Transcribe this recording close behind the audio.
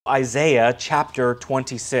Isaiah chapter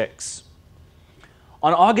 26.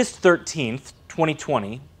 On August 13th,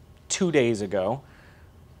 2020, 2 days ago,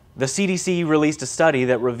 the CDC released a study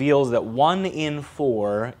that reveals that 1 in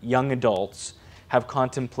 4 young adults have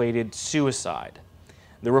contemplated suicide.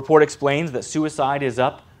 The report explains that suicide is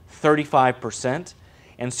up 35%,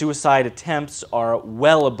 and suicide attempts are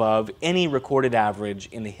well above any recorded average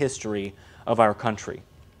in the history of our country.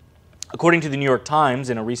 According to the New York Times,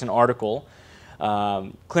 in a recent article,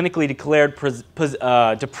 clinically declared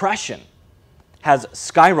depression has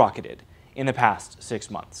skyrocketed in the past 6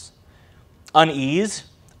 months. Unease,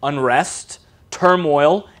 unrest,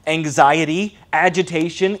 turmoil, anxiety,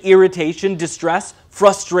 agitation, irritation, distress,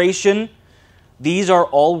 frustration, these are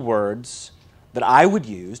all words that I would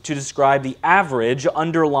use to describe the average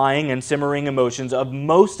underlying and simmering emotions of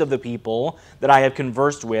most of the people that I have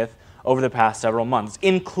conversed with over the past several months,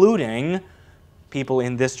 including people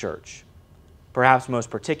in this church. Perhaps most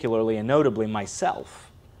particularly and notably myself.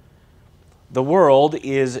 The world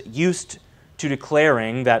is used to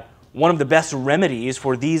declaring that one of the best remedies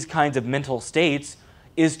for these kinds of mental states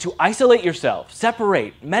is to isolate yourself,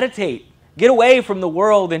 separate, meditate, get away from the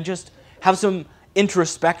world and just have some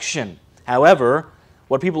introspection. However,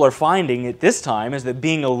 what people are finding at this time is that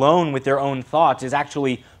being alone with their own thoughts is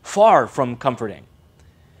actually far from comforting.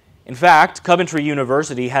 In fact, Coventry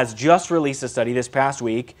University has just released a study this past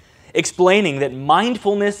week explaining that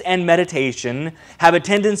mindfulness and meditation have a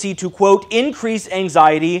tendency to, quote, increase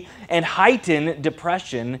anxiety and heighten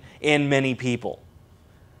depression in many people.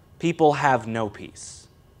 People have no peace.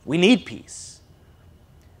 We need peace.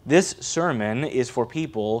 This sermon is for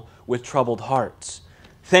people with troubled hearts.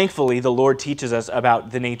 Thankfully, the Lord teaches us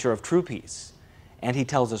about the nature of true peace, and He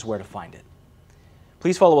tells us where to find it.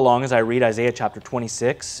 Please follow along as I read Isaiah chapter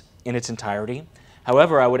 26 in its entirety.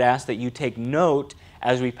 However, I would ask that you take note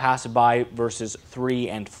as we pass by verses 3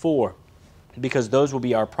 and 4, because those will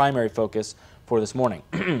be our primary focus for this morning.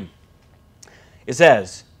 It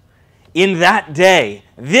says, "In that day,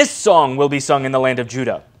 this song will be sung in the land of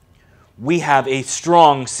Judah. We have a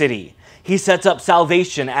strong city. He sets up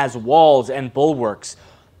salvation as walls and bulwarks.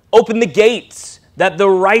 Open the gates, that the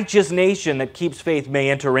righteous nation that keeps faith may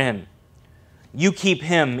enter in. You keep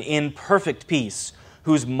him in perfect peace,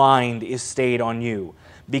 whose mind is stayed on you,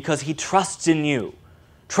 because he trusts in you.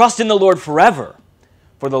 Trust in the Lord forever,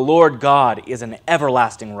 for the Lord God is an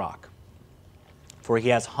everlasting rock. For he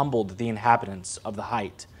has humbled the inhabitants of the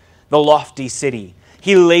height, the lofty city.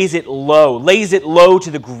 He lays it low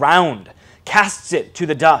to the ground, casts it to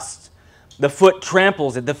the dust. The foot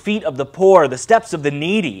tramples at the feet of the poor, the steps of the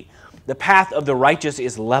needy. The path of the righteous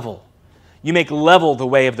is level. You make level the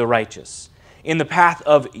way of the righteous, in the path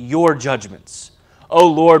of your judgments. O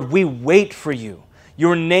Lord, we wait for you.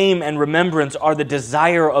 Your name and remembrance are the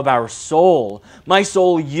desire of our soul. My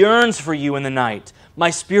soul yearns for you in the night. My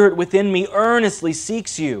spirit within me earnestly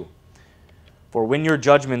seeks you. For when your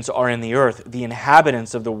judgments are in the earth, the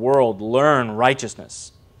inhabitants of the world learn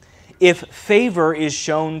righteousness. If favor is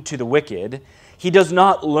shown to the wicked, he does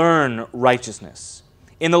not learn righteousness.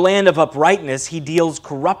 In the land of uprightness, he deals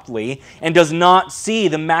corruptly and does not see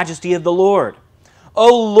the majesty of the Lord.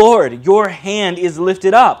 O Lord, your hand is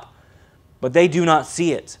lifted up, but they do not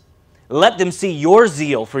see it. Let them see your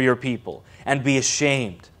zeal for your people and be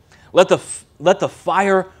ashamed. Let the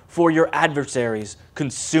fire for your adversaries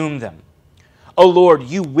consume them. O Lord,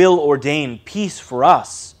 you will ordain peace for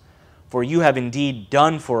us, for you have indeed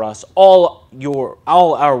done for us all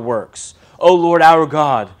our works. O Lord our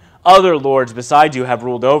God, other lords beside you have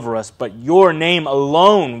ruled over us, but your name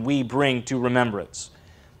alone we bring to remembrance.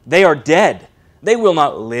 They are dead. They will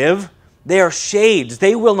not live. They are shades,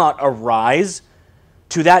 they will not arise.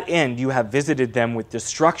 To that end you have visited them with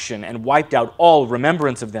destruction and wiped out all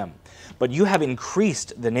remembrance of them. But you have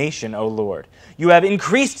increased the nation, O Lord. You have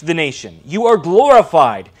increased the nation. You are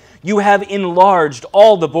glorified. You have enlarged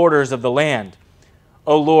all the borders of the land.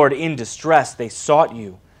 O Lord, in distress they sought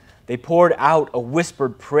you. They poured out a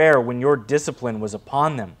whispered prayer when your discipline was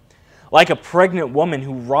upon them. Like a pregnant woman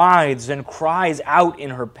who writhes and cries out in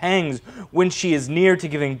her pangs when she is near to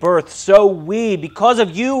giving birth, so we, because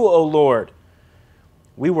of you, O Lord,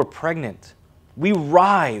 we were pregnant. We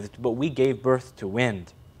writhed, but we gave birth to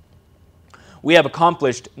wind. We have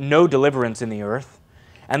accomplished no deliverance in the earth,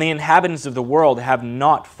 and the inhabitants of the world have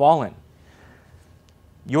not fallen.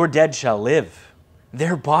 Your dead shall live.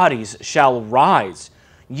 Their bodies shall rise.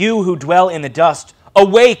 You who dwell in the dust,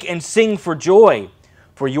 awake and sing for joy.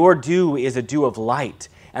 For your dew is a dew of light,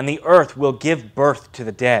 and the earth will give birth to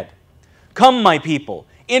the dead. Come, my people,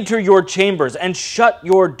 enter your chambers and shut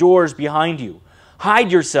your doors behind you.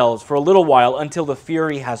 Hide yourselves for a little while until the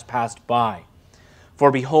fury has passed by. For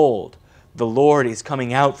behold, the Lord is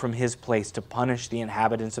coming out from his place to punish the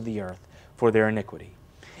inhabitants of the earth for their iniquity.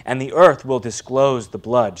 And the earth will disclose the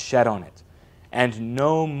blood shed on it, and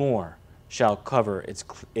no more shall cover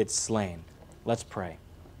its slain." Let's pray.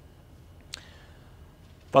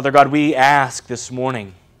 Father God, we ask this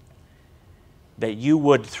morning that you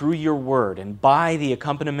would, through your word and by the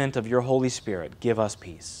accompaniment of your Holy Spirit, give us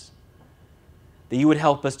peace. That you would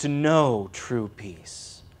help us to know true peace.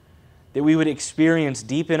 That we would experience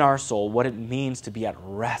deep in our soul what it means to be at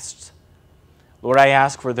rest. Lord, I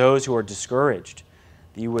ask for those who are discouraged,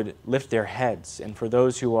 that you would lift their heads, and for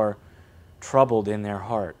those who are troubled in their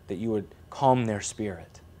heart, that you would calm their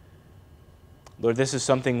spirit. Lord, this is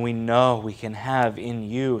something we know we can have in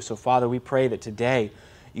you. So, Father, we pray that today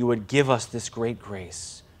you would give us this great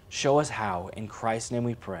grace. Show us how. In Christ's name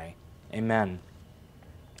we pray. Amen.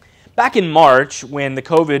 Back in March, when the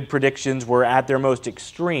COVID predictions were at their most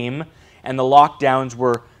extreme and the lockdowns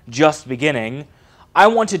were just beginning, I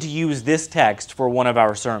wanted to use this text for one of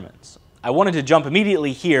our sermons. I wanted to jump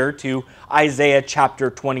immediately here to Isaiah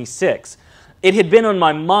chapter 26. It had been on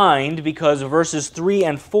my mind because verses 3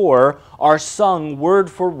 and 4 are sung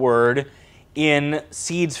word for word in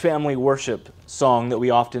Seeds Family Worship song that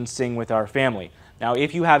we often sing with our family. Now,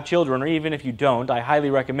 if you have children, or even if you don't, I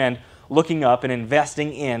highly recommend looking up and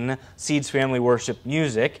investing in Seeds Family Worship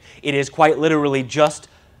music. It is quite literally just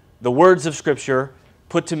the words of Scripture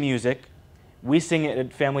put to music. We sing it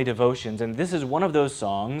at family devotions, and this is one of those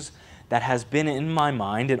songs that has been in my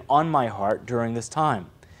mind and on my heart during this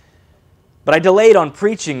time. But I delayed on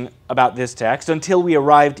preaching about this text until we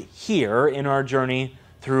arrived here in our journey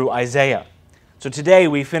through Isaiah. So today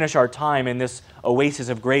we finish our time in this oasis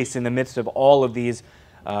of grace in the midst of all of these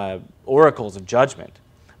oracles of judgment.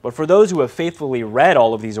 But for those who have faithfully read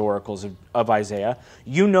all of these oracles of Isaiah,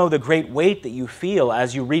 you know the great weight that you feel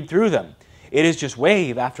as you read through them. It is just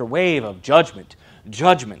wave after wave of judgment,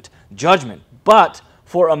 judgment, judgment. But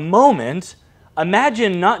for a moment,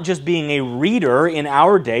 imagine not just being a reader in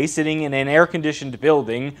our day, sitting in an air-conditioned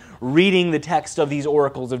building, reading the text of these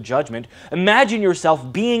oracles of judgment. Imagine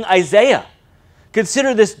yourself being Isaiah.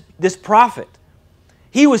 Consider this prophet.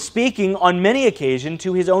 He was speaking on many occasions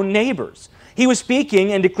to his own neighbors. He was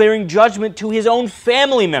speaking and declaring judgment to his own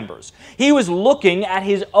family members. He was looking at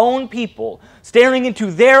his own people, staring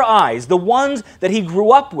into their eyes, the ones that he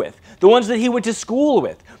grew up with, the ones that he went to school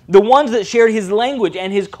with, the ones that shared his language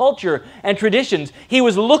and his culture and traditions. He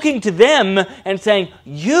was looking to them and saying,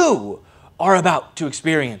 "You are about to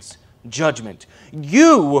experience judgment.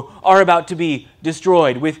 You are about to be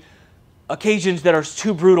destroyed with occasions that are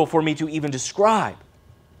too brutal for me to even describe."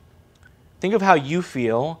 Think of how you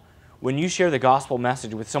feel when you share the gospel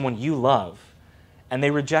message with someone you love and they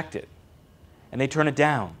reject it and they turn it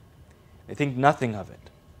down. They think nothing of it.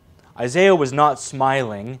 Isaiah was not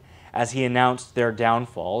smiling as he announced their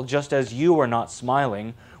downfall, just as you are not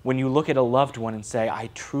smiling when you look at a loved one and say, "I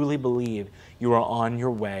truly believe you are on your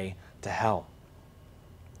way to hell."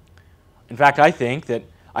 In fact, I think that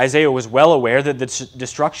Isaiah was well aware that the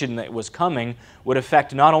destruction that was coming would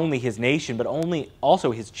affect not only his nation, but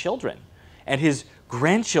also his children and his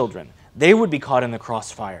grandchildren. They would be caught in the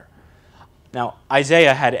crossfire. Now,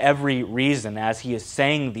 Isaiah had every reason, as he is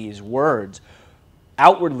saying these words,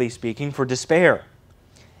 outwardly speaking, for despair.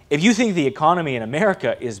 If you think the economy in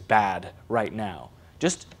America is bad right now,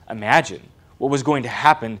 just imagine what was going to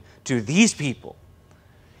happen to these people.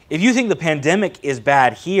 If you think the pandemic is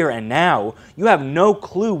bad here and now, you have no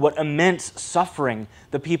clue what immense suffering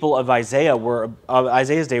the people of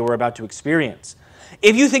Isaiah's day were about to experience.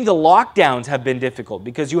 If you think the lockdowns have been difficult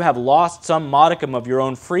because you have lost some modicum of your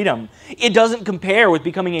own freedom, it doesn't compare with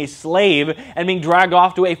becoming a slave and being dragged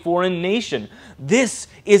off to a foreign nation. This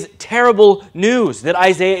is terrible news that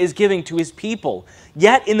Isaiah is giving to his people.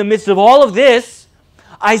 Yet, in the midst of all of this,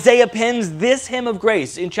 Isaiah pens this hymn of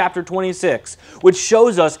grace in chapter 26, which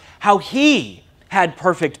shows us how he had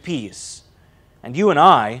perfect peace. And you and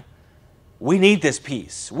I, we need this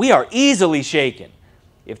peace. We are easily shaken.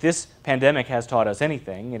 If this pandemic has taught us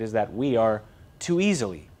anything, it is that we are too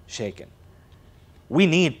easily shaken. We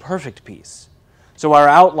need perfect peace. So our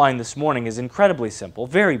outline this morning is incredibly simple,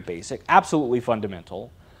 very basic, absolutely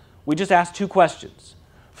fundamental. We just ask two questions.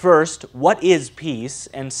 First, what is peace?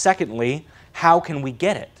 And secondly, how can we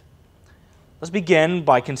get it? Let's begin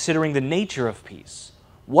by considering the nature of peace.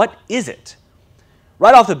 What is it?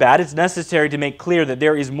 Right off the bat, it's necessary to make clear that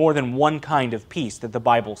there is more than one kind of peace that the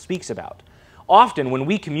Bible speaks about. Often, when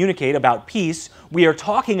we communicate about peace, we are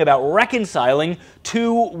talking about reconciling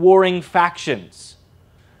two warring factions.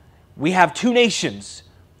 We have two nations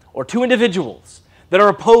or two individuals that are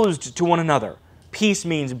opposed to one another. peace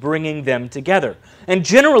means bringing them together. And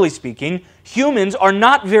generally speaking, humans are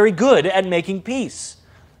not very good at making peace.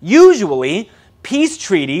 Usually, peace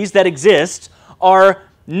treaties that exist are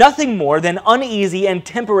nothing more than uneasy and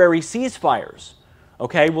temporary ceasefires.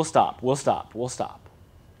 Okay, we'll stop.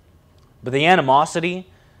 But the animosity,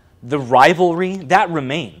 the rivalry, that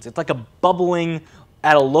remains. It's like a bubbling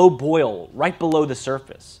at a low boil right below the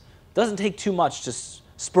surface. It doesn't take too much to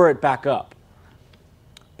spur it back up.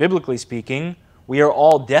 Biblically speaking, we are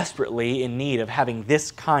all desperately in need of having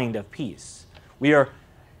this kind of peace. We are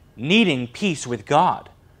needing peace with God.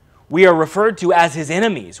 We are referred to as His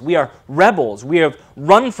enemies. We are rebels. We have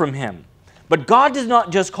run from Him. But God does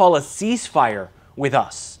not just call a ceasefire with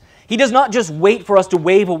us. He does not just wait for us to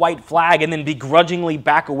wave a white flag and then begrudgingly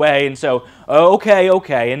back away and so,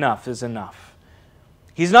 okay, enough is enough.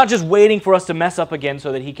 He's not just waiting for us to mess up again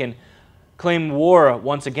so that He can claim war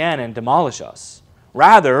once again and demolish us.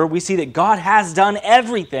 Rather, we see that God has done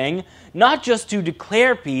everything, not just to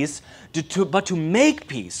declare peace, but to make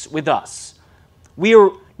peace with us. We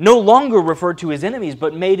are no longer referred to as enemies,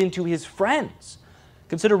 but made into His friends.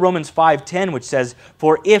 Consider Romans 5:10, which says,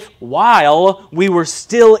 "For if while we were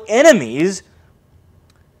still enemies,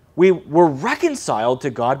 we were reconciled to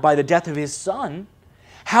God by the death of His Son,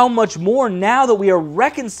 how much more now that we are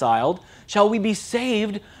reconciled shall we be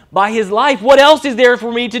saved by His life? What else is there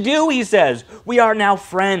for me to do?" he says. We are now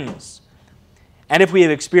friends. And if we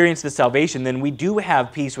have experienced the salvation, then we do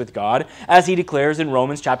have peace with God, as He declares in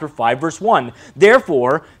Romans chapter 5, verse 1.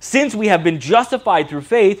 Therefore, since we have been justified through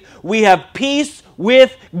faith, we have peace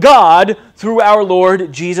with God through our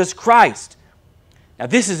Lord Jesus Christ. Now,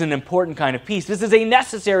 this is an important kind of peace. This is a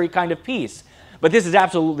necessary kind of peace. But this is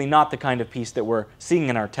absolutely not the kind of peace that we're seeing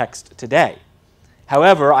in our text today.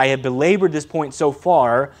 However, I have belabored this point so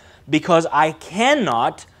far because I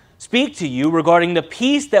cannot speak to you regarding the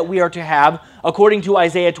peace that we are to have according to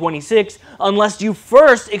Isaiah 26 unless you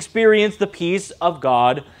first experience the peace of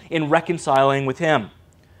God in reconciling with Him.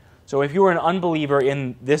 So if you are an unbeliever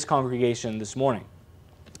in this congregation this morning,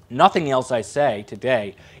 nothing else I say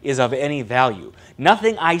today is of any value.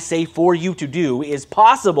 Nothing I say for you to do is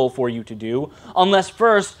possible for you to do unless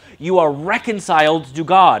first you are reconciled to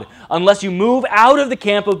God, unless you move out of the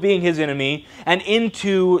camp of being His enemy and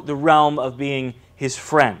into the realm of being His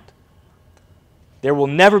friend. There will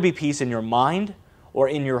never be peace in your mind or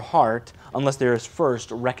in your heart unless there is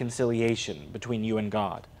first reconciliation between you and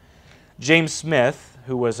God. James Smith,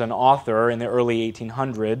 who was an author in the early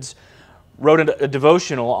 1800s, wrote a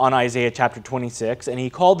devotional on Isaiah chapter 26, and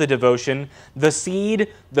he called the devotion "The Seed,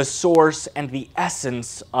 the Source, and the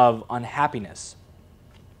Essence of Unhappiness."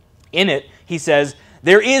 In it, he says,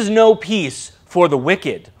 "There is no peace for the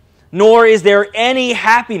wicked, nor is there any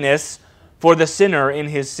happiness for the sinner in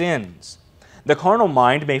his sins. The carnal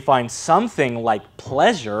mind may find something like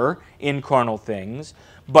pleasure in carnal things,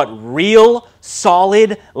 but real,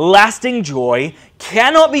 solid, lasting joy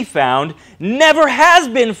cannot be found, never has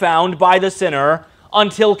been found by the sinner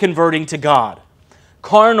until converting to God.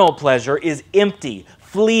 Carnal pleasure is empty,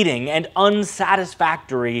 fleeting, and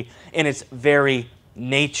unsatisfactory in its very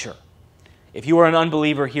nature." If you are an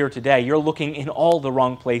unbeliever here today, you're looking in all the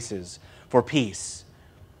wrong places for peace.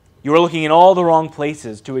 You are looking in all the wrong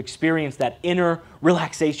places to experience that inner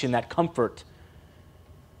relaxation, that comfort.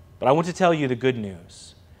 But I want to tell you the good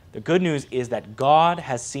news. The good news is that God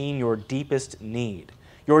has seen your deepest need.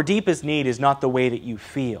 Your deepest need is not the way that you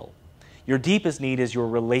feel. Your deepest need is your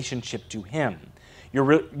relationship to Him. Your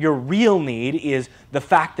real need is the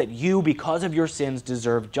fact that you, because of your sins,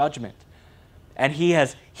 deserve judgment. And He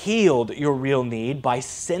has healed your real need by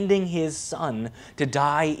sending His Son to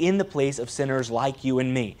die in the place of sinners like you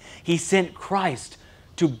and me. He sent Christ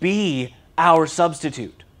to be our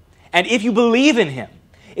substitute. And if you believe in Him,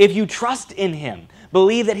 if you trust in Him,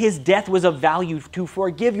 believe that His death was of value to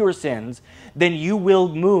forgive your sins, then you will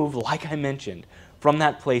move, like I mentioned, from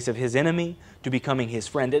that place of His enemy to becoming His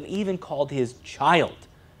friend and even called His child.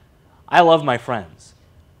 I love my friends,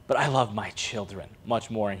 but I love my children much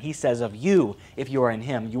more. And He says of you, if you are in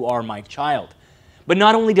Him, you are my child. But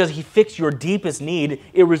not only does He fix your deepest need,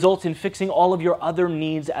 it results in fixing all of your other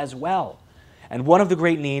needs as well. And one of the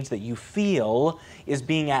great needs that you feel is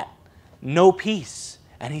being at no peace.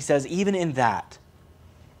 And He says, even in that,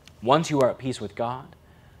 once you are at peace with God,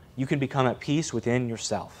 you can become at peace within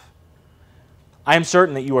yourself. I am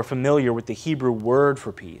certain that you are familiar with the Hebrew word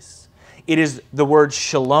for peace. It is the word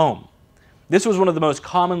shalom. This was one of the most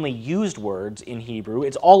commonly used words in Hebrew.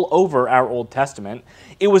 It's all over our Old Testament.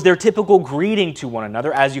 It was their typical greeting to one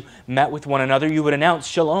another. As you met with one another, you would announce,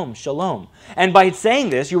 "Shalom, shalom." And by saying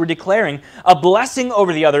this, you were declaring a blessing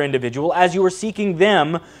over the other individual as you were seeking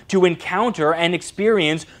them to encounter and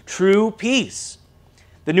experience true peace.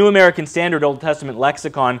 The New American Standard Old Testament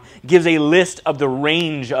lexicon gives a list of the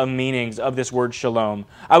range of meanings of this word shalom.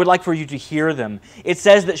 I would like for you to hear them. It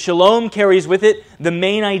says that shalom carries with it the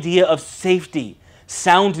main idea of safety,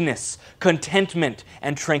 soundness, contentment,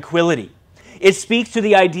 and tranquility. It speaks to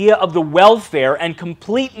the idea of the welfare and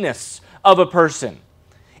completeness of a person.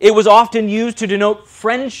 It was often used to denote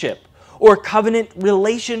friendship or covenant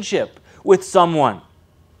relationship with someone.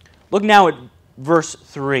 Look now at verse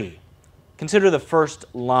 3. Consider the first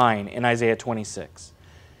line in Isaiah 26.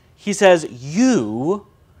 He says, "You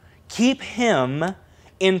keep him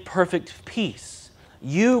in perfect peace."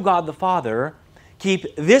 You, God the Father, keep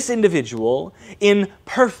this individual in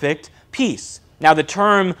perfect peace. Now, the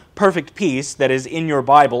term perfect peace that is in your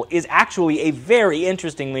Bible is actually a very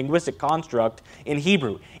interesting linguistic construct in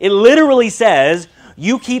Hebrew. It literally says,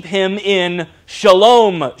 "You keep him in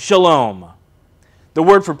shalom, shalom." The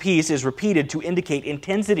word for peace is repeated to indicate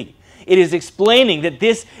intensity. It is explaining that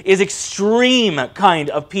this is extreme kind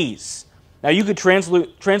of peace. Now, you could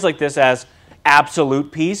translate this as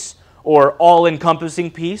absolute peace, or all-encompassing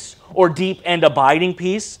peace, or deep and abiding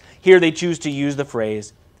peace. Here they choose to use the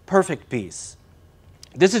phrase perfect peace.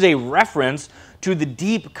 This is a reference to the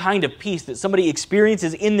deep kind of peace that somebody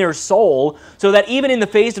experiences in their soul, so that even in the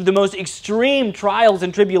face of the most extreme trials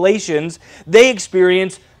and tribulations, they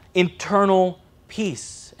experience internal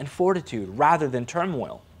peace and fortitude rather than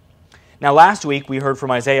turmoil. Now, last week we heard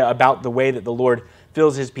from Isaiah about the way that the Lord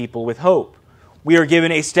fills his people with hope. We are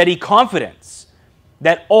given a steady confidence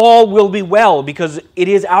that all will be well because it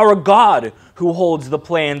is our God who holds the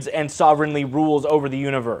plans and sovereignly rules over the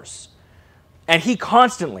universe. And he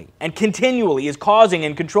constantly and continually is causing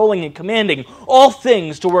and controlling and commanding all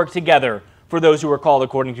things to work together for those who are called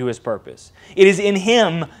according to his purpose. It is in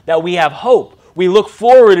him that we have hope. We look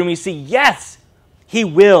forward and we see, yes, he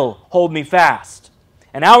will hold me fast.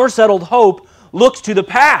 And our settled hope looks to the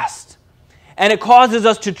past, and it causes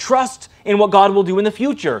us to trust in what God will do in the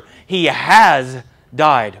future. He has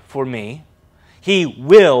died for me. He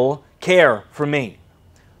will care for me.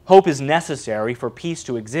 Hope is necessary for peace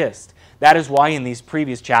to exist. That is why in these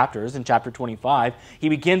previous chapters, in chapter 25, he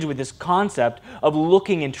begins with this concept of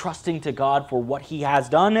looking and trusting to God for what he has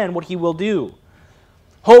done and what he will do.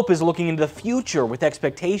 Hope is looking into the future with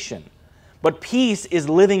expectation, but peace is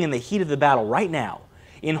living in the heat of the battle right now,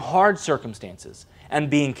 in hard circumstances, and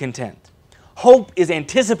being content. Hope is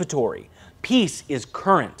anticipatory. Peace is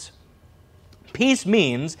current. Peace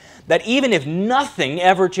means that even if nothing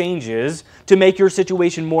ever changes to make your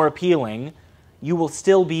situation more appealing, you will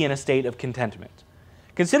still be in a state of contentment.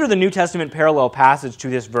 Consider the New Testament parallel passage to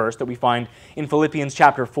this verse that we find in Philippians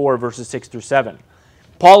chapter 4, verses 6 through 7.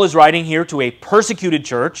 Paul is writing here to a persecuted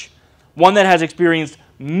church, one that has experienced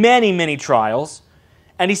many, many trials,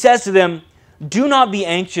 and he says to them, "Do not be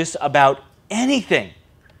anxious about anything,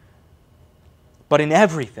 but in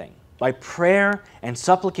everything, by prayer and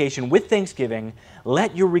supplication with thanksgiving,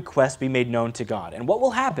 let your requests be made known to God." And what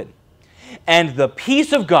will happen? "And the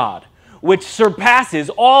peace of God, which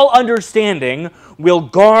surpasses all understanding, will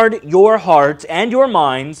guard your hearts and your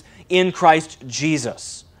minds in Christ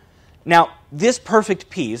Jesus." Now, this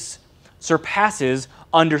perfect peace surpasses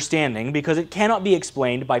understanding because it cannot be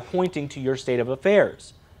explained by pointing to your state of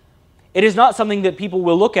affairs. It is not something that people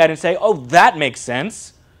will look at and say, "Oh, that makes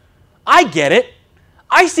sense. I get it.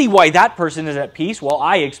 I see why that person is at peace while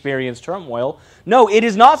I experience turmoil." No, it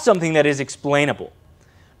is not something that is explainable.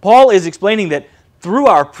 Paul is explaining that through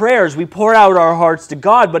our prayers we pour out our hearts to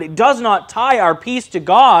God, but it does not tie our peace to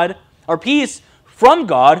God, our peace from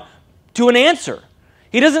God, to an answer.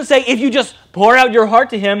 He doesn't say if you just pour out your heart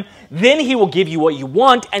to him, then he will give you what you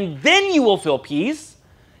want, and then you will feel peace.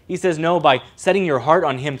 He says, no, by setting your heart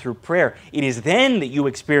on him through prayer, it is then that you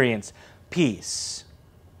experience peace.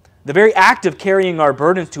 The very act of carrying our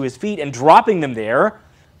burdens to his feet and dropping them there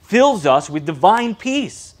fills us with divine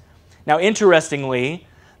peace. Now, interestingly,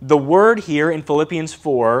 the word here in Philippians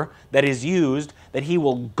 4 that is used, that he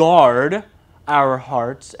will guard our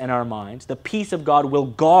hearts and our minds, the peace of God will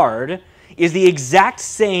guard, is the exact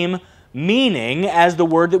same meaning as the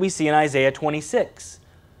word that we see in Isaiah 26,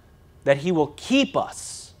 that he will keep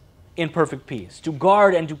us in perfect peace. To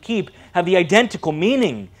guard and to keep have the identical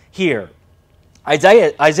meaning here.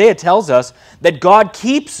 Isaiah tells us that God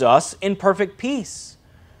keeps us in perfect peace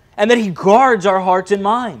and that he guards our hearts and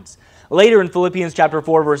minds. Later in Philippians chapter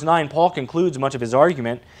 4, verse 9, Paul concludes much of his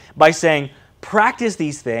argument by saying, practice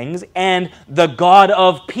these things, and the God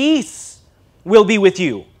of peace will be with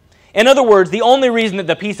you. In other words, the only reason that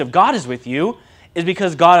the peace of God is with you is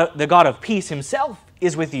because the God of peace himself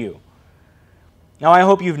is with you. Now, I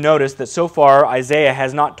hope you've noticed that so far Isaiah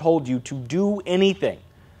has not told you to do anything.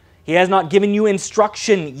 He has not given you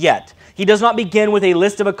instruction yet. He does not begin with a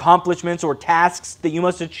list of accomplishments or tasks that you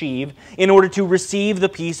must achieve in order to receive the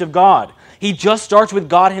peace of God. He just starts with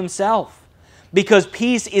God himself, because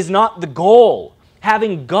peace is not the goal.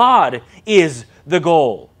 Having God is the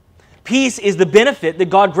goal. Peace is the benefit that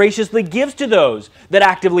God graciously gives to those that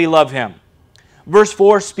actively love him. Verse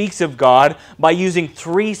 4 speaks of God by using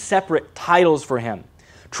 3 separate titles for him.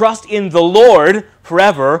 Trust in the Lord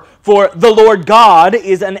forever, for the Lord God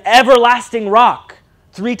is an everlasting rock.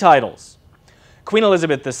 3 titles. Queen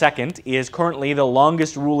Elizabeth II is currently the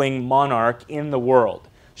longest ruling monarch in the world.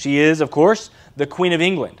 She is, of course, the Queen of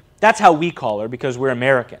England. That's how we call her because we're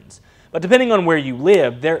Americans. But depending on where you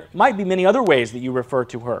live, there might be many other ways that you refer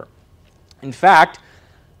to her. In fact,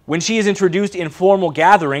 when she is introduced in formal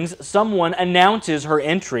gatherings, someone announces her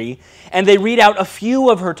entry, and they read out a few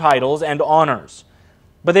of her titles and honors.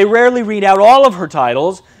 But they rarely read out all of her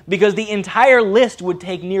titles because the entire list would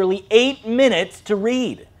take nearly 8 minutes to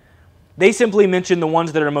read. They simply mention the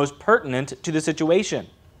ones that are most pertinent to the situation.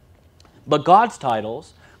 But God's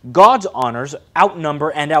titles, God's honors,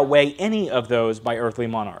 outnumber and outweigh any of those by earthly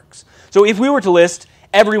monarchs. So if we were to list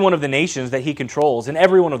every one of the nations that he controls, and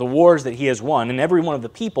every one of the wars that he has won, and every one of the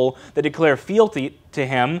people that declare fealty to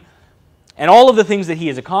him, and all of the things that he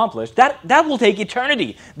has accomplished, that will take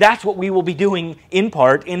eternity. That's what we will be doing in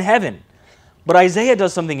part in heaven. But Isaiah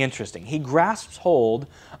does something interesting. He grasps hold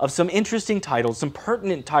of some interesting titles, some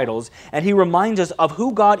pertinent titles, and he reminds us of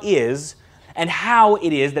who God is and how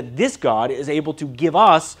it is that this God is able to give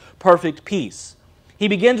us perfect peace. He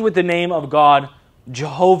begins with the name of God,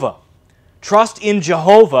 Jehovah. Trust in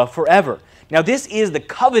Jehovah forever. Now, this is the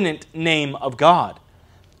covenant name of God.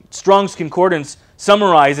 Strong's Concordance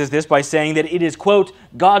summarizes this by saying that it is, quote,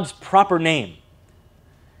 God's proper name.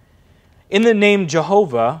 In the name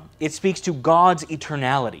Jehovah, it speaks to God's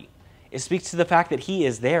eternality. It speaks to the fact that he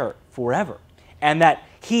is there forever and that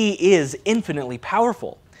he is infinitely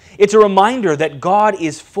powerful. It's a reminder that God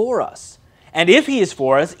is for us. And if he is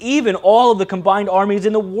for us, even all of the combined armies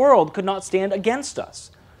in the world could not stand against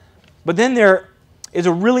us. But then there is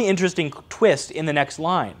a really interesting twist in the next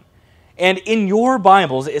line. And in your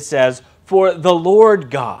Bibles it says, for the Lord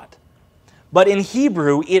God. But in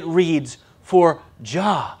Hebrew it reads, for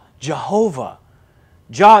Jehovah.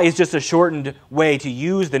 Jah is just a shortened way to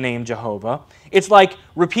use the name Jehovah. It's like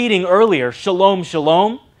repeating earlier, Shalom,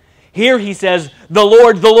 Shalom. Here he says, the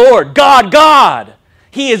Lord, God, God.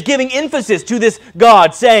 He is giving emphasis to this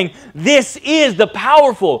God, saying, this is the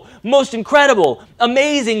powerful, most incredible,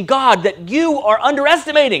 amazing God that you are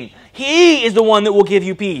underestimating. He is the one that will give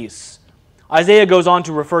you peace. Isaiah goes on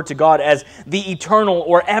to refer to God as the eternal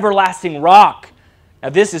or everlasting rock. Now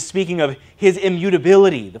this is speaking of his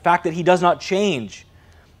immutability, the fact that he does not change.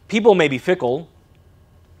 People may be fickle.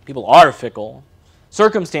 People are fickle.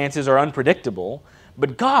 Circumstances are unpredictable.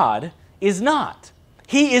 But God is not.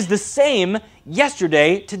 He is the same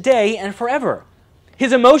yesterday, today, and forever.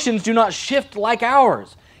 His emotions do not shift like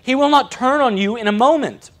ours. He will not turn on you in a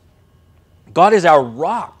moment. God is our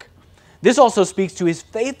rock. This also speaks to his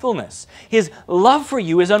faithfulness. His love for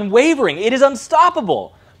you is unwavering. It is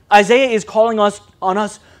unstoppable. Isaiah is calling on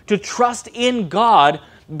us to trust in God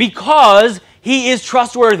because he is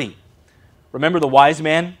trustworthy. Remember the wise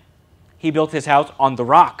man? He built his house on the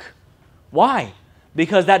rock. Why?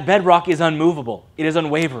 Because that bedrock is unmovable. It is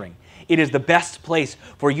unwavering. It is the best place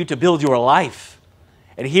for you to build your life.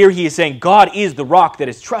 And here he is saying, God is the rock that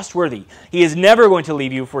is trustworthy. He is never going to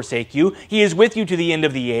leave you, forsake you. He is with you to the end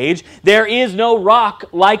of the age. There is no rock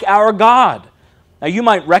like our God. Now you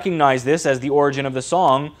might recognize this as the origin of the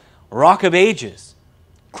song, Rock of Ages.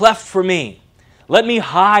 Cleft for me. Let me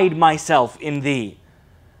hide myself in thee.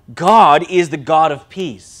 God is the God of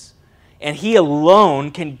peace. And he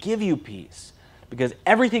alone can give you peace. Because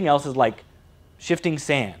everything else is like shifting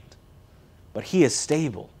sand. But he is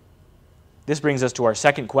stable. This brings us to our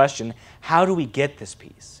second question. How do we get this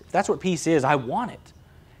peace? If that's what peace is, I want it.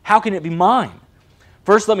 How can it be mine?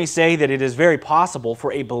 First, let me say that it is very possible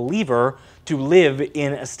for a believer to live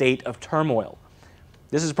in a state of turmoil.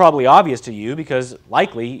 This is probably obvious to you because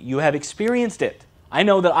likely you have experienced it. I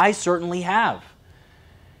know that I certainly have.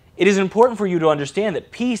 It is important for you to understand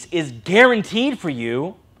that peace is guaranteed for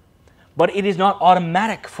you, but it is not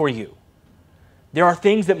automatic for you. There are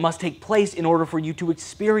things that must take place in order for you to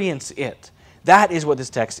experience it. That is what this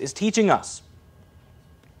text is teaching us.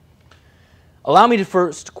 Allow me to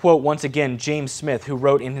first quote once again James Smith, who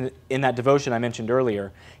wrote in that devotion I mentioned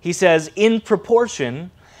earlier. He says, "In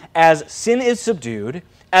proportion as sin is subdued,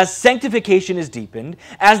 as sanctification is deepened,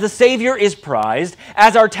 as the Savior is prized,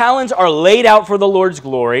 as our talents are laid out for the Lord's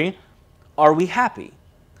glory, are we happy.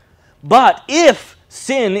 But if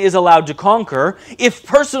sin is allowed to conquer, if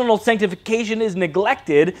personal sanctification is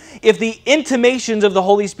neglected, if the intimations of the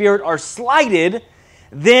Holy Spirit are slighted,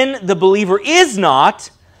 then the believer is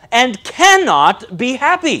not and cannot be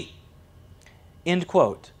happy." End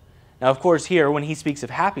quote. Now, of course, here, when he speaks of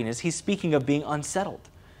happiness, he's speaking of being unsettled.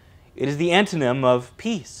 It is the antonym of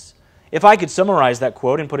peace. If I could summarize that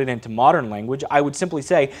quote and put it into modern language, I would simply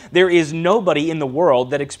say, there is nobody in the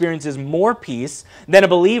world that experiences more peace than a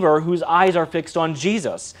believer whose eyes are fixed on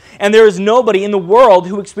Jesus. And there is nobody in the world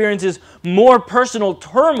who experiences more personal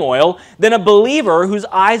turmoil than a believer whose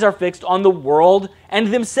eyes are fixed on the world and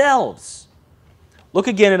themselves. Look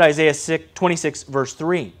again at Isaiah 26, verse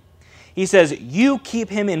 3. He says, "You keep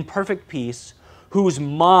him in perfect peace, whose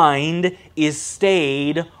mind is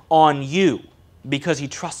stayed on you, because he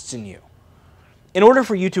trusts in you." In order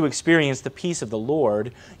for you to experience the peace of the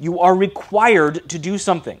Lord, you are required to do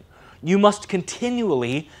something. You must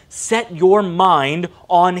continually set your mind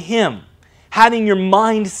on Him. Having your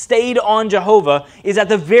mind stayed on Jehovah is at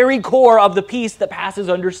the very core of the peace that passes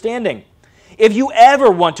understanding. If you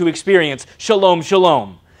ever want to experience shalom,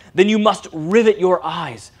 shalom, then you must rivet your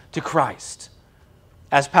eyes to Christ.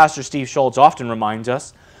 As Pastor Steve Schultz often reminds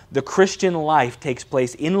us, the Christian life takes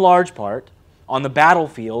place in large part on the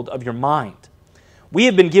battlefield of your mind. We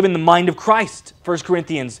have been given the mind of Christ, 1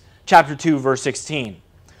 Corinthians chapter 2, verse 16.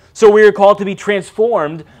 So we are called to be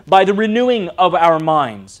transformed by the renewing of our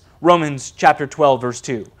minds, Romans chapter 12, verse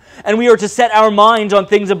 2. And we are to set our minds on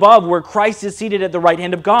things above, where Christ is seated at the right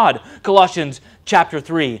hand of God, Colossians chapter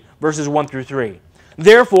 3, verses 1 through 3.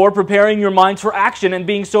 Therefore, preparing your minds for action and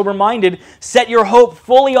being sober-minded, set your hope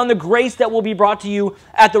fully on the grace that will be brought to you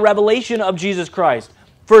at the revelation of Jesus Christ.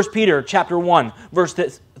 1 Peter chapter 1, verse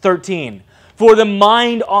 13. For the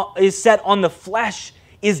mind is set on the flesh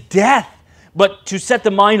is death, but to set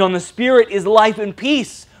the mind on the Spirit is life and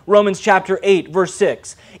peace. Romans chapter 8, verse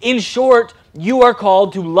 6. In short, you are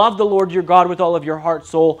called to love the Lord your God with all of your heart,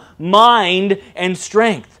 soul, mind, and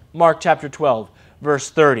strength. Mark chapter 12, verse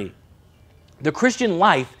 30. The Christian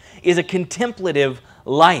life is a contemplative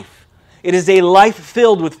life. It is a life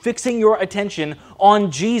filled with fixing your attention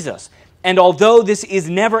on Jesus. And although this is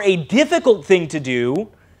never a difficult thing to do,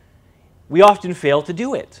 we often fail to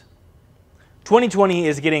do it. 2020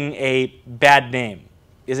 is getting a bad name,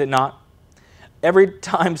 is it not? Every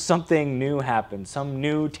time something new happens, some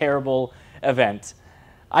new terrible event,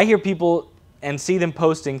 I hear people and see them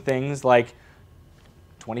posting things like,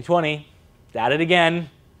 2020, at it again,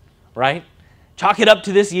 right? Chalk it up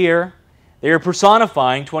to this year. They are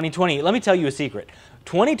personifying 2020. Let me tell you a secret.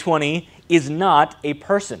 2020 is not a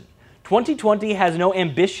person. 2020 has no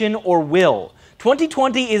ambition or will.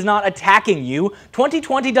 2020 is not attacking you.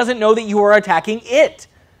 2020 doesn't know that you are attacking it.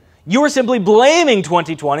 You are simply blaming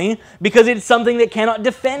 2020 because it's something that cannot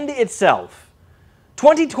defend itself.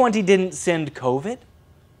 2020 didn't send COVID.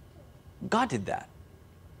 God did that.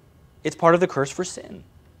 It's part of the curse for sin.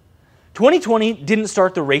 2020 didn't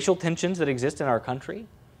start the racial tensions that exist in our country.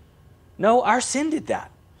 No, our sin did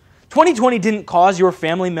that. 2020 didn't cause your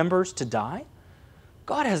family members to die.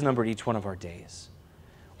 God has numbered each one of our days.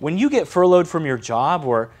 When you get furloughed from your job,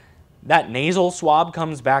 or that nasal swab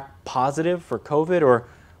comes back positive for COVID, or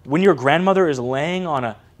when your grandmother is laying on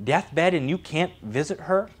a deathbed and you can't visit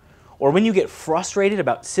her, or when you get frustrated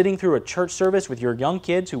about sitting through a church service with your young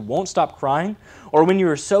kids who won't stop crying, or when you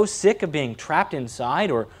are so sick of being trapped inside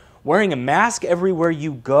or wearing a mask everywhere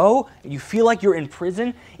you go, and you feel like you're in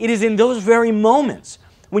prison, it is in those very moments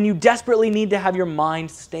when you desperately need to have your mind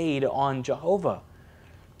stayed on Jehovah.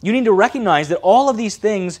 You need to recognize that all of these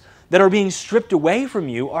things that are being stripped away from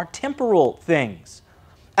you are temporal things.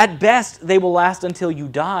 At best, they will last until you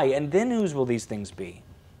die, and then whose will these things be?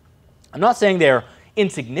 I'm not saying they're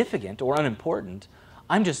insignificant or unimportant.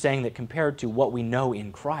 I'm just saying that compared to what we know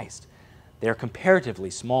in Christ, they're comparatively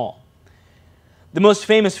small. The most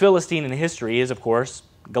famous Philistine in history is, of course,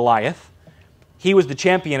 Goliath. He was the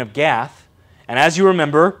champion of Gath, and as you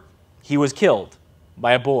remember, he was killed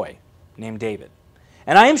by a boy named David.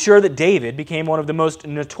 And I am sure that David became one of the most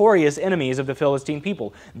notorious enemies of the Philistine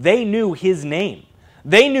people. They knew his name.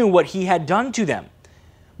 They knew what he had done to them.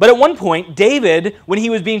 But at one point, David, when he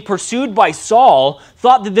was being pursued by Saul,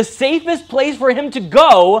 thought that the safest place for him to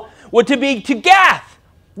go would to be to Gath,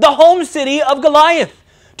 the home city of Goliath,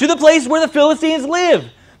 to the place where the Philistines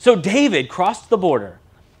live. So David crossed the border,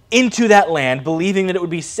 into that land, believing that it would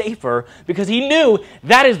be safer because he knew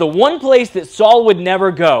that is the one place that Saul would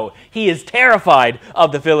never go. He is terrified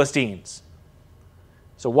of the Philistines.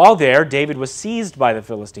 So while there, David was seized by the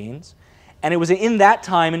Philistines, and it was in that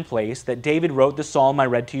time and place that David wrote the psalm I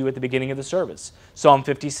read to you at the beginning of the service, Psalm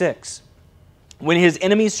 56. When his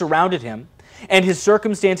enemies surrounded him and his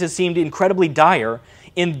circumstances seemed incredibly dire,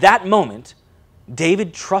 in that moment,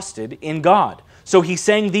 David trusted in God. So he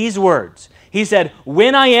sang these words. He said,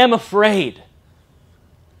 "When I am afraid."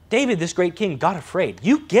 David, this great king, got afraid.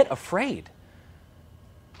 You get afraid.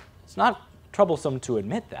 It's not troublesome to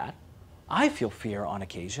admit that. I feel fear on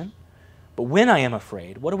occasion. But when I am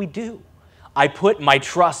afraid, what do? I put my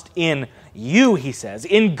trust in you, he says,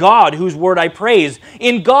 in God, whose word I praise.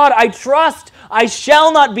 In God I trust. I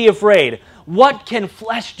shall not be afraid. What can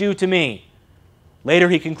flesh do to me? Later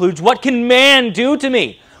he concludes, what can man do to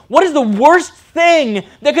me? What is the worst thing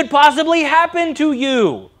that could possibly happen to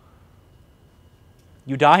you?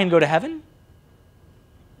 You die and go to heaven?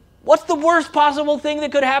 What's the worst possible thing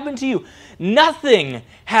that could happen to you? Nothing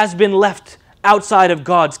has been left outside of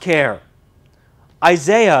God's care.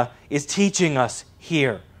 Isaiah is teaching us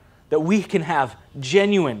here that we can have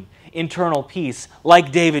genuine internal peace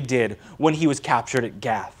like David did when he was captured at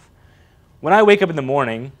Gath. When I wake up in the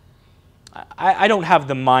morning, I don't have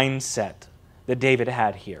the mindset that David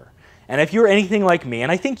had here. And if you're anything like me,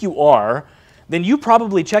 and I think you are, then you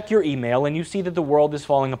probably check your email and you see that the world is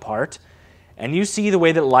falling apart, and you see the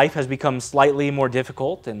way that life has become slightly more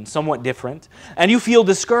difficult and somewhat different, and you feel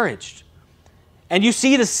discouraged. And you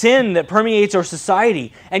see the sin that permeates our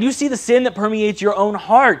society, and you see the sin that permeates your own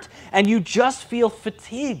heart, and you just feel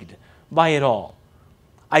fatigued by it all.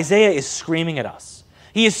 Isaiah is screaming at us.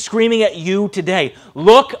 He is screaming at you today.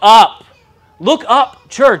 Look up. Look up,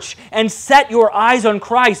 church, and set your eyes on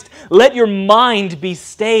Christ. Let your mind be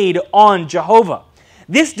stayed on Jehovah.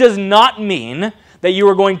 This does not mean that you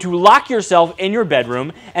are going to lock yourself in your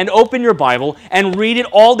bedroom and open your Bible and read it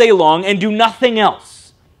all day long and do nothing else.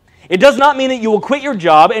 It does not mean that you will quit your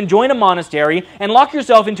job and join a monastery and lock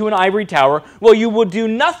yourself into an ivory tower where you will do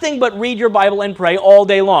nothing but read your Bible and pray all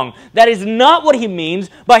day long. That is not what he means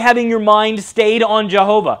by having your mind stayed on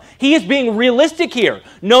Jehovah. He is being realistic here,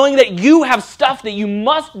 knowing that you have stuff that you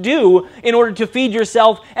must do in order to feed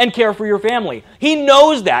yourself and care for your family. He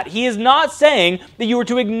knows that. He is not saying that you are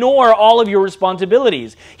to ignore all of your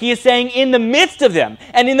responsibilities. He is saying in the midst of them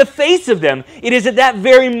and in the face of them, it is at that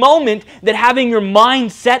very moment that having your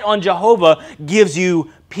mind set on Jehovah gives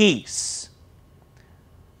you peace.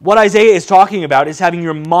 What Isaiah is talking about is having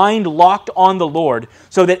your mind locked on the Lord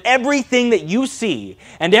so that everything that you see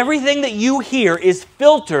and everything that you hear is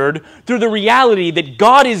filtered through the reality that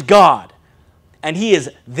God is God and He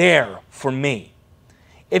is there for me.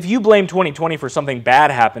 If you blame 2020 for something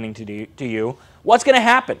bad happening to you, what's going to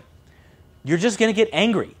happen? You're just going to get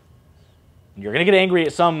angry. You're going to get angry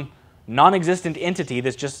at some non-existent entity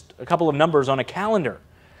that's just a couple of numbers on a calendar.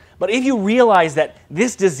 But if you realize that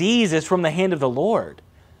this disease is from the hand of the Lord,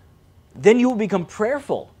 then you will become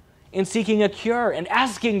prayerful in seeking a cure and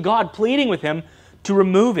asking God, pleading with Him to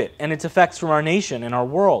remove it and its effects from our nation and our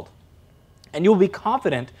world. And you will be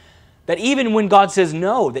confident that even when God says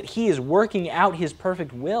no, that He is working out His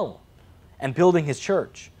perfect will and building His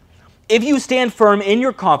church. If you stand firm in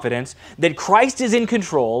your confidence that Christ is in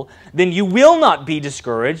control, then you will not be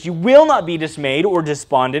discouraged, you will not be dismayed or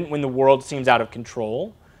despondent when the world seems out of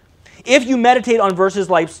control. If you meditate on verses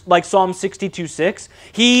like Psalm 62:6,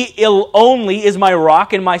 He only is my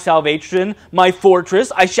rock and my salvation, my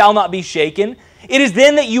fortress, I shall not be shaken, it is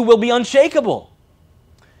then that you will be unshakable.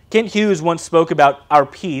 Kent Hughes once spoke about our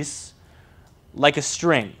peace like a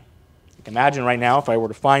string. Imagine right now if I were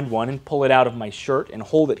to find one and pull it out of my shirt and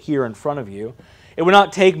hold it here in front of you, it would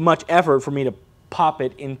not take much effort for me to pop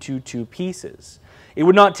it into two pieces. It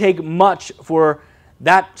would not take much for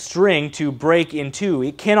that string to break in two.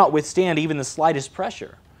 It cannot withstand even the slightest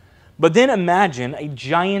pressure. But then imagine a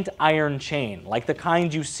giant iron chain, like the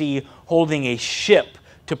kind you see holding a ship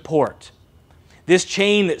to port. This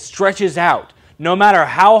chain that stretches out, no matter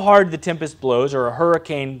how hard the tempest blows or a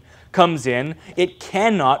hurricane comes in, it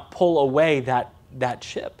cannot pull away that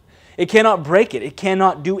ship. It cannot break it. It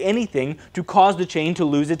cannot do anything to cause the chain to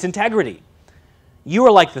lose its integrity. You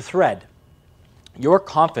are like the thread. Your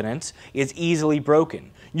confidence is easily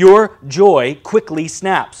broken. Your joy quickly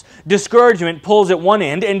snaps. Discouragement pulls at one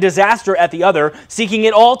end and disaster at the other, seeking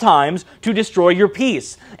at all times to destroy your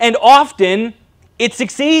peace. And often it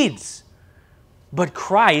succeeds. But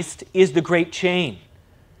Christ is the great chain.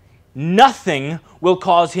 Nothing will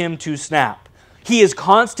cause Him to snap. He is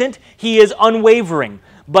constant. He is unwavering.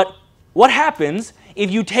 But what happens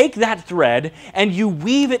if you take that thread and you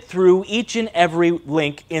weave it through each and every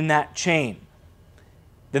link in that chain,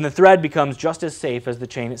 then the thread becomes just as safe as the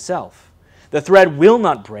chain itself. The thread will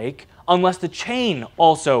not break unless the chain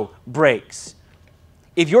also breaks.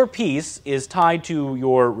 If your peace is tied to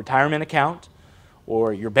your retirement account,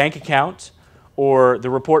 or your bank account, or the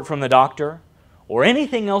report from the doctor, or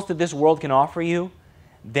anything else that this world can offer you,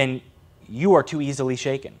 then you are too easily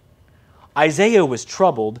shaken. Isaiah was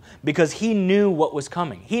troubled because he knew what was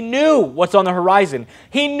coming. He knew what's on the horizon.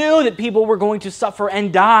 He knew that people were going to suffer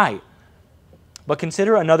and die. But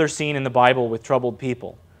consider another scene in the Bible with troubled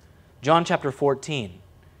people. John chapter 14.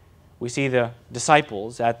 We see the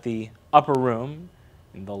disciples at the upper room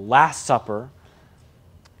in the Last Supper.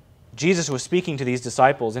 Jesus was speaking to these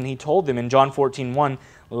disciples, and he told them in John 14:1,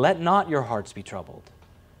 "Let not your hearts be troubled.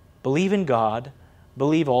 Believe in God,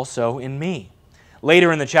 believe also in me."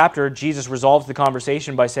 Later in the chapter, Jesus resolves the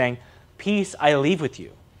conversation by saying, "Peace I leave with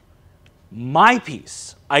you. My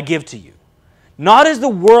peace I give to you. Not as the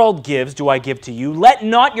world gives do I give to you. Let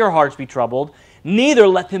not your hearts be troubled, neither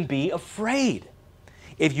let them be afraid."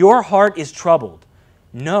 If your heart is troubled,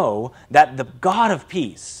 know that the God of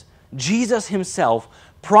peace, Jesus himself,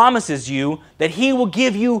 promises you that he will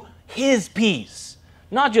give you his peace.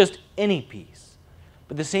 Not just any peace,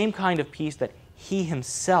 but the same kind of peace that he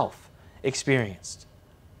himself experienced.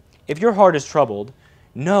 If your heart is troubled,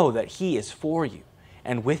 know that he is for you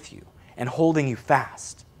and with you and holding you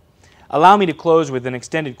fast. Allow me to close with an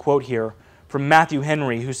extended quote here from Matthew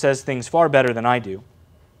Henry, who says things far better than I do.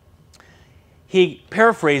 He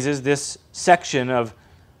paraphrases this section of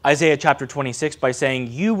Isaiah chapter 26 by saying,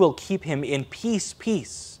 "You will keep him in peace,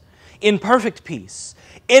 in perfect peace,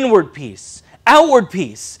 inward peace, outward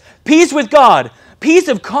peace, peace with God, peace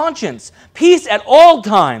of conscience, peace at all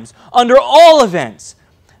times, under all events.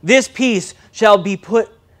 This peace shall he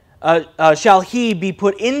be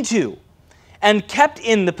put into and kept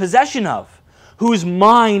in the possession of, whose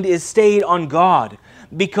mind is stayed on God,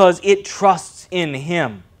 because it trusts in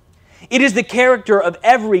him." It is the character of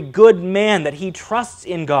every good man that he trusts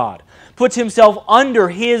in God, puts himself under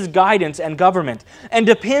his guidance and government, and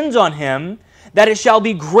depends on him that it shall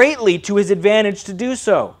be greatly to his advantage to do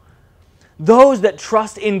so. Those that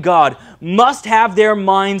trust in God must have their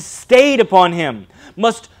minds stayed upon him,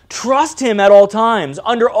 must trust him at all times,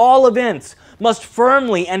 under all events, must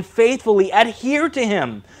firmly and faithfully adhere to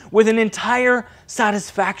him with an entire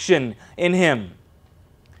satisfaction in him.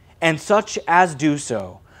 And such as do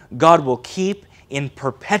so, God will keep in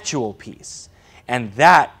perpetual peace, and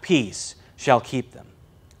that peace shall keep them.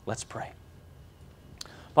 Let's pray.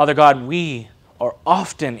 Father God, we are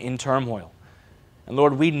often in turmoil, and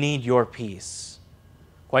Lord, we need your peace.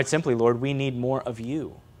 Quite simply, Lord, we need more of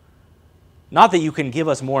you. Not that you can give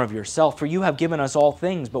us more of yourself, for you have given us all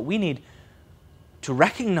things, but we need to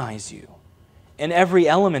recognize you in every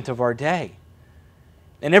element of our day.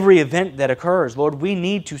 In every event that occurs, Lord, we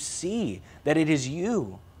need to see that it is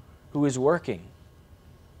you who is working.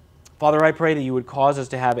 Father, I pray that you would cause us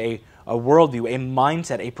to have a worldview, a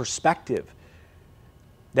mindset, a perspective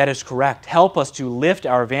that is correct. Help us to lift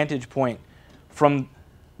our vantage point from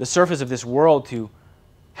the surface of this world to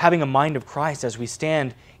having a mind of Christ as we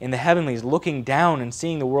stand in the heavenlies, looking down and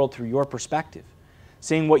seeing the world through your perspective,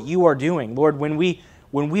 seeing what you are doing. Lord, when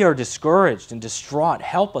we are discouraged and distraught,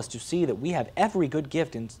 help us to see that we have every good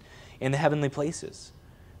gift in the heavenly places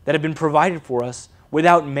that have been provided for us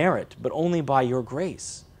without merit, but only by your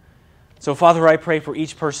grace. So, Father, I pray for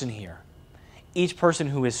each person here, each person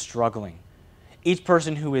who is struggling, each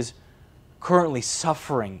person who is currently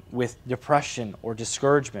suffering with depression or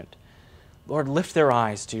discouragement. Lord, lift their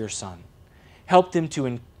eyes to your Son. Help them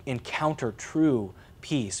to encounter true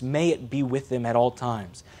peace. May it be with them at all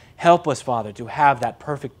times. Help us, Father, to have that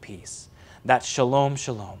perfect peace, that shalom,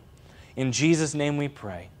 shalom. In Jesus' name we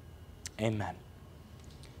pray. Amen.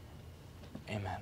 Amen.